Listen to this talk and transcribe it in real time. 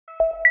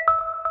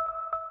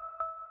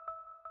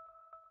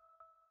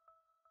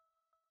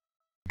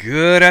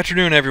Good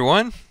afternoon,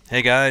 everyone.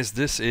 Hey guys,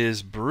 this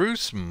is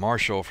Bruce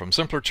Marshall from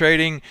Simpler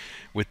Trading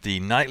with the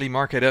nightly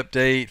market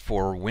update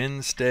for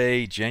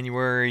Wednesday,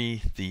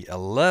 January the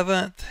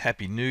 11th.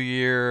 Happy New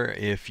Year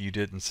if you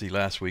didn't see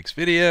last week's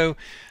video.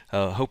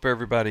 Hope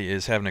everybody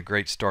is having a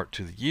great start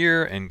to the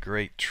year and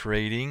great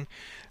trading.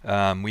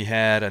 We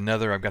had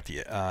another, I've got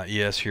the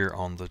ES here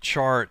on the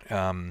chart.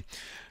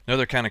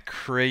 Another kind of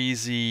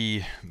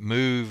crazy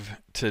move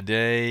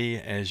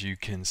today. As you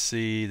can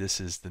see,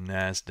 this is the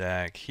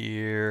NASDAQ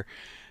here.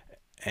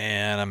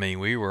 And I mean,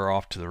 we were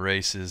off to the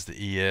races,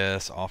 the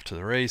ES off to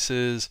the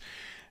races,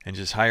 and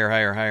just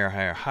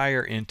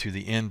higher into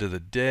the end of the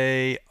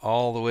day,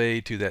 all the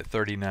way to that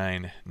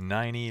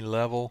 39.90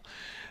 level.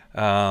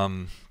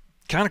 Kind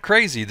of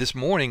crazy this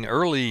morning,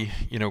 early,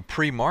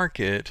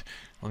 pre-market.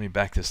 Let me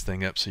back this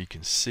thing up so you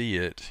can see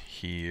it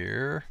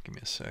here. Give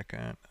me a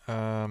second.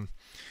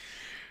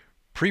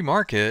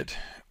 Pre-market,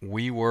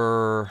 we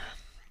were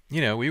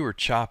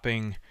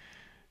chopping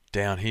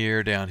down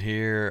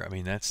here. I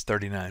mean, that's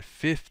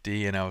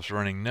 39.50, and I was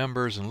running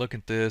numbers and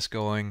looking at this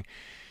going,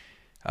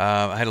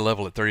 I had a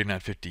level at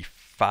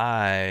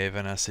 39.55,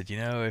 and I said,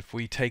 if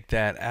we take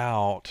that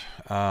out,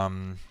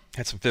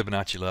 had some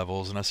Fibonacci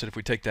levels, and I said, if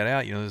we take that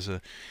out,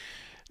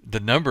 the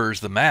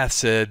numbers, the math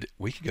said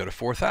we could go to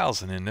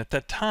 4,000, and at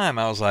that time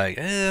I was like,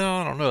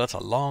 I don't know, that's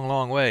a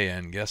long way,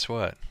 and guess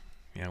what?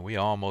 We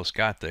almost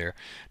got there.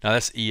 Now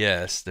that's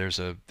ES. There's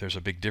a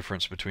big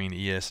difference between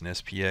ES and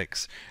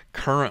SPX.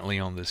 Currently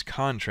on this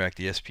contract,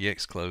 the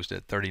SPX closed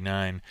at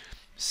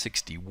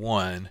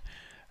 39.61.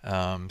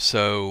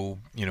 So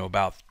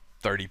about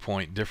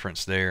 30-point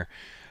difference there.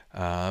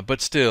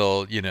 But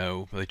still,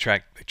 they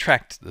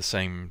tracked the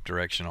same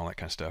direction, all that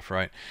kind of stuff,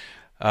 right?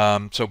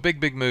 So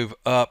big move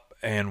up.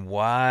 And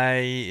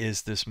why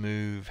is this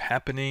move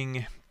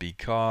happening?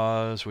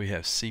 Because we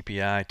have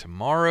CPI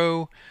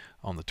tomorrow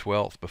on the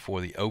 12th before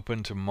the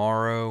open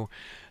tomorrow.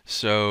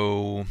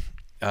 So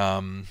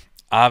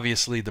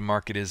obviously the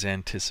market is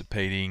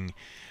anticipating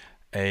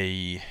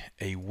a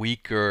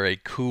weaker, a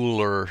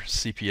cooler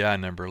CPI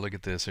number. Look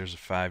at this. There's a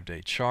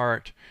 5-day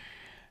chart.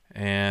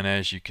 And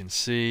as you can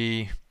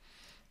see,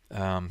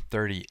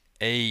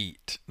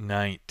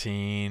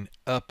 38.19,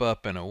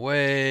 up and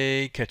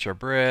away, catch our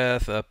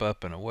breath,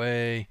 up and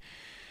away,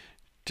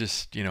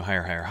 just,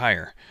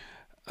 higher.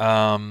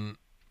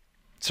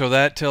 So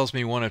that tells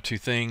me one of two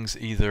things.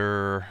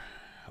 Either,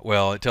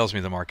 well, it tells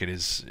me the market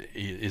is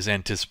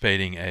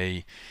anticipating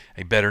a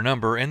better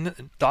number, and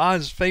the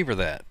odds favor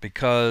that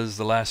because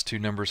the last two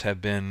numbers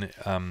have been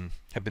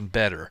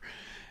better.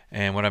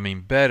 And what I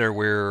mean better,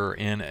 we're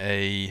in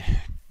a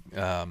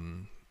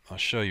I'll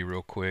show you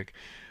real quick.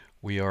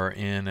 We are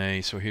in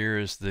a, so here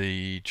is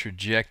the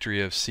trajectory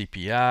of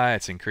CPI.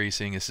 It's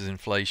increasing. This is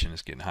inflation.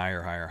 It's getting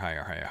higher.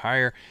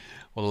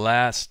 Well, the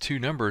last two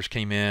numbers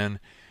came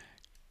in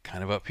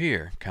kind of up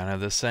here, kind of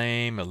the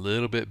same, a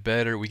little bit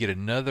better. We get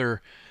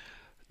another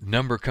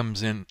number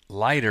comes in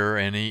lighter,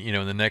 and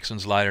the next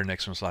one's lighter,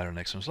 next one's lighter.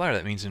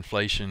 That means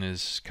inflation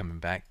is coming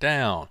back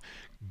down.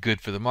 Good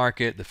for the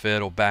market. The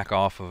Fed will back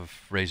off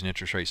of raising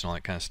interest rates and all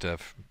that kind of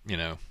stuff,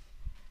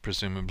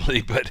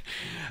 presumably. But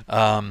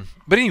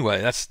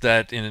anyway, that's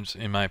that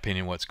in my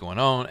opinion what's going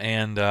on,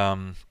 and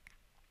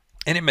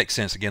it makes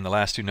sense. Again, the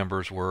last two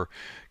numbers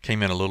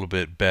came in a little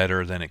bit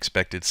better than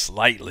expected,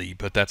 slightly,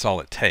 but that's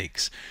all it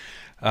takes.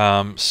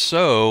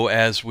 So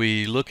as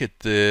we look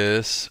at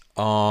this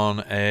on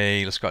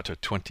let's go out to a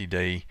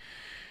 20-day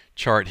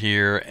chart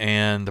here,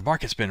 and the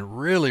market's been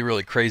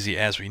really crazy,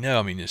 as we know.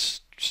 I mean,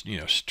 it's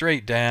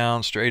straight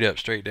down, straight up,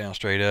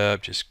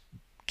 just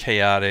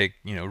chaotic.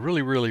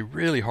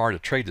 Really hard to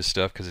trade this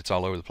stuff because it's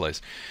all over the place.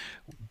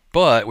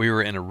 But we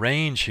were in a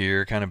range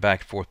here, kind of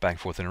back and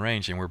forth in a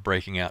range, and we're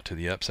breaking out to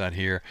the upside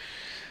here.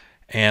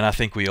 And I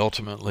think we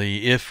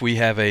ultimately, if we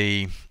have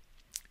a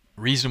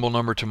reasonable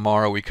number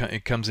tomorrow,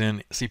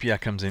 CPI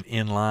comes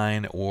in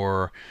line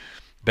or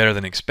better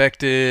than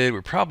expected,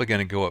 we're probably going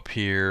to go up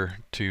here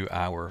to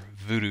our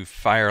Voodoo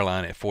Fire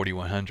line at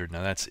 4100.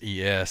 Now that's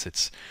ES.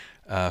 It's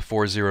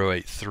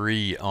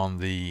 4083 on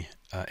the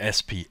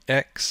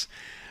SPX.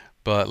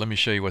 But let me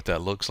show you what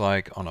that looks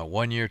like on a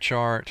 1-year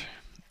chart,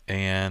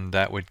 and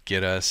that would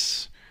get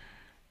us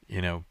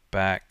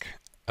back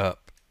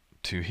up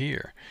to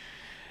here.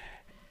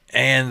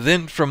 And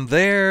then from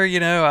there,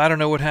 I don't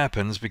know what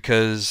happens,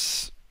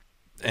 because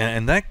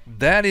and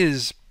that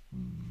is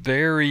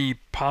very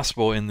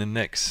possible in the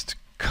next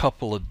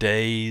couple of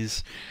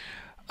days.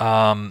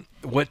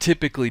 What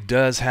typically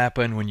does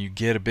happen when you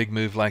get a big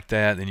move like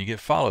that, then you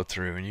get follow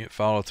through, and you get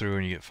follow through,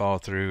 and you get follow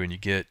through, and you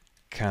get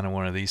kind of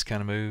one of these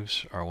kind of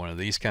moves, or one of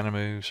these kind of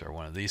moves, or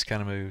one of these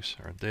kind of moves,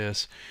 or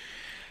this.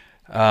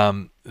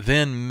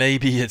 Then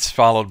maybe it's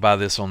followed by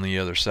this on the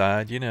other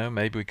side.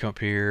 Maybe we come up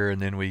here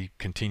and then we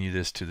continue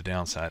this to the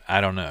downside.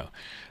 I don't know.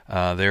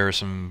 There are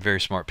some very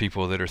smart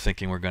people that are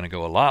thinking we're going to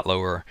go a lot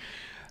lower,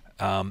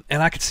 and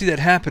I could see that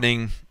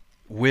happening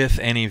with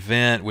an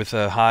event with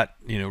a hot,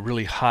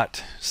 really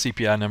hot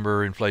CPI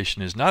number.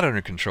 Inflation is not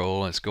under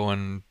control, and it's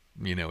going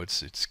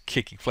it's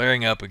kicking,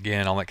 flaring up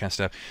again, all that kind of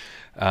stuff.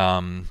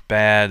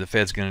 Bad. The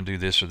Fed's going to do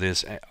this or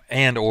this,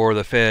 or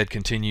the Fed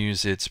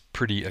continues its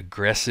pretty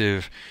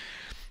aggressive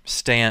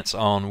stance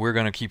on we're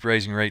going to keep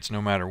raising rates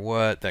no matter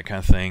what, that kind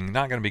of thing.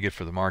 Not going to be good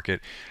for the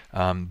market.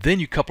 Then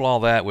you couple all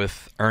that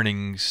with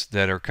earnings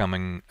that are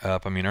coming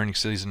up. I mean, earnings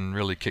season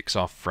really kicks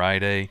off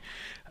Friday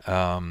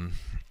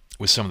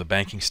with some of the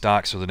banking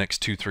stocks. So the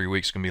next 2-3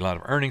 weeks is going to be a lot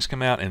of earnings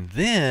come out. And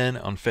then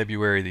on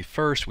February the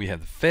 1st, we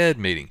have the Fed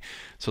meeting.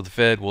 So the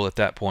Fed will at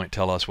that point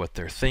tell us what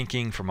they're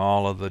thinking from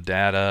all of the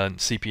data and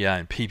CPI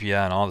and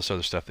PPI and all this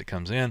other stuff that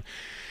comes in.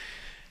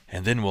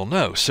 And then we'll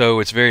know.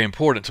 So it's very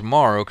important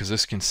tomorrow because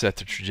this can set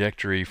the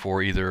trajectory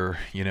for either,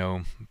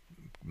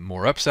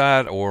 more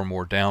upside or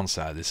more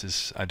downside.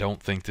 I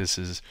don't think this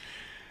is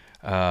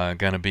going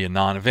to be a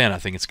non-event. I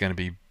think it's going to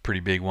be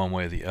pretty big one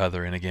way or the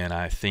other. And again,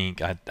 I think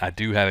I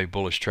do have a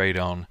bullish trade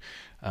on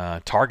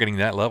targeting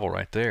that level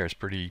right there. It's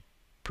pretty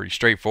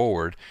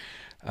straightforward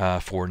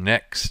for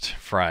next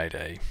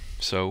Friday.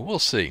 So we'll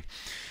see.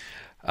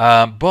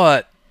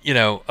 But,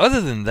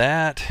 other than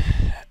that,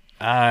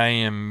 I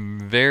am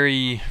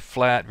very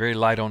flat, very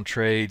light on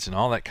trades and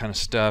all that kind of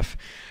stuff.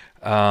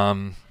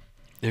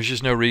 There's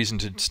just no reason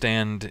to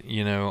stand,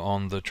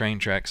 on the train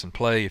tracks and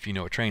play if you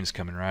know a train's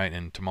coming, right?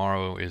 And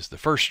tomorrow is the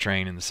first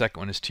train, and the second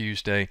one is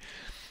Tuesday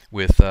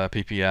with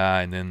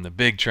PPI, and then the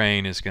big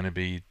train is going to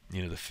be,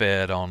 the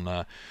Fed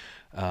on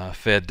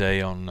Fed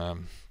Day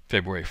on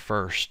February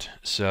 1st.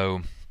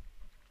 So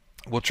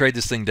we'll trade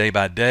this thing day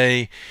by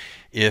day.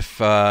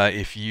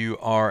 If you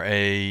are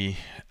a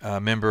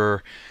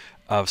member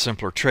of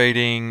Simpler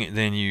Trading,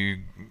 then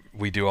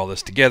we do all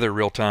this together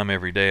real time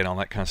every day and all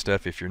that kind of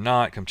stuff. If you're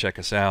not, come check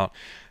us out.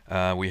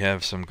 We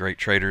have some great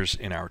traders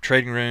in our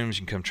trading rooms.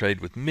 You can come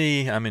trade with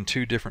me. I'm in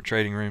 2 different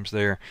trading rooms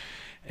there,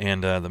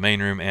 and the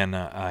main room, and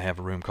I have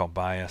a room called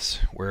Bias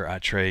where I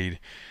trade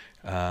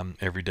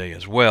every day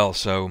as well.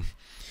 So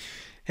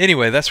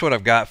anyway, that's what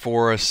I've got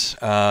for us.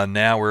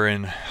 Now we're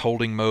in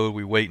holding mode.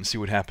 We wait and see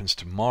what happens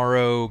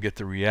tomorrow, get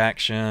the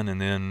reaction,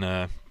 and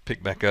then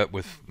pick back up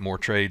with more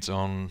trades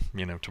on,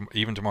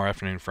 even tomorrow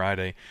afternoon,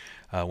 Friday,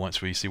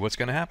 once we see what's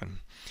going to happen.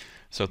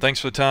 So thanks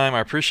for the time. I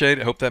appreciate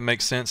it. Hope that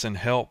makes sense and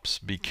helps.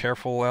 Be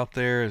careful out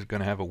there. It's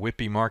going to have a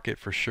whippy market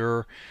for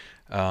sure.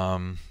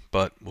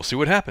 But we'll see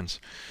what happens.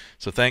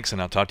 So thanks,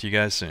 and I'll talk to you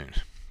guys soon.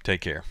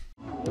 Take care.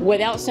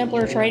 Without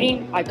Simpler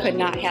Trading, I could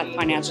not have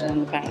financial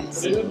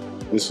independence.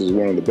 This is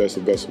one of the best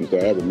investments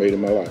that I ever made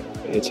in my life.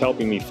 It's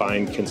helping me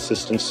find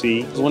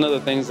consistency. It's one of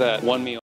the things that won me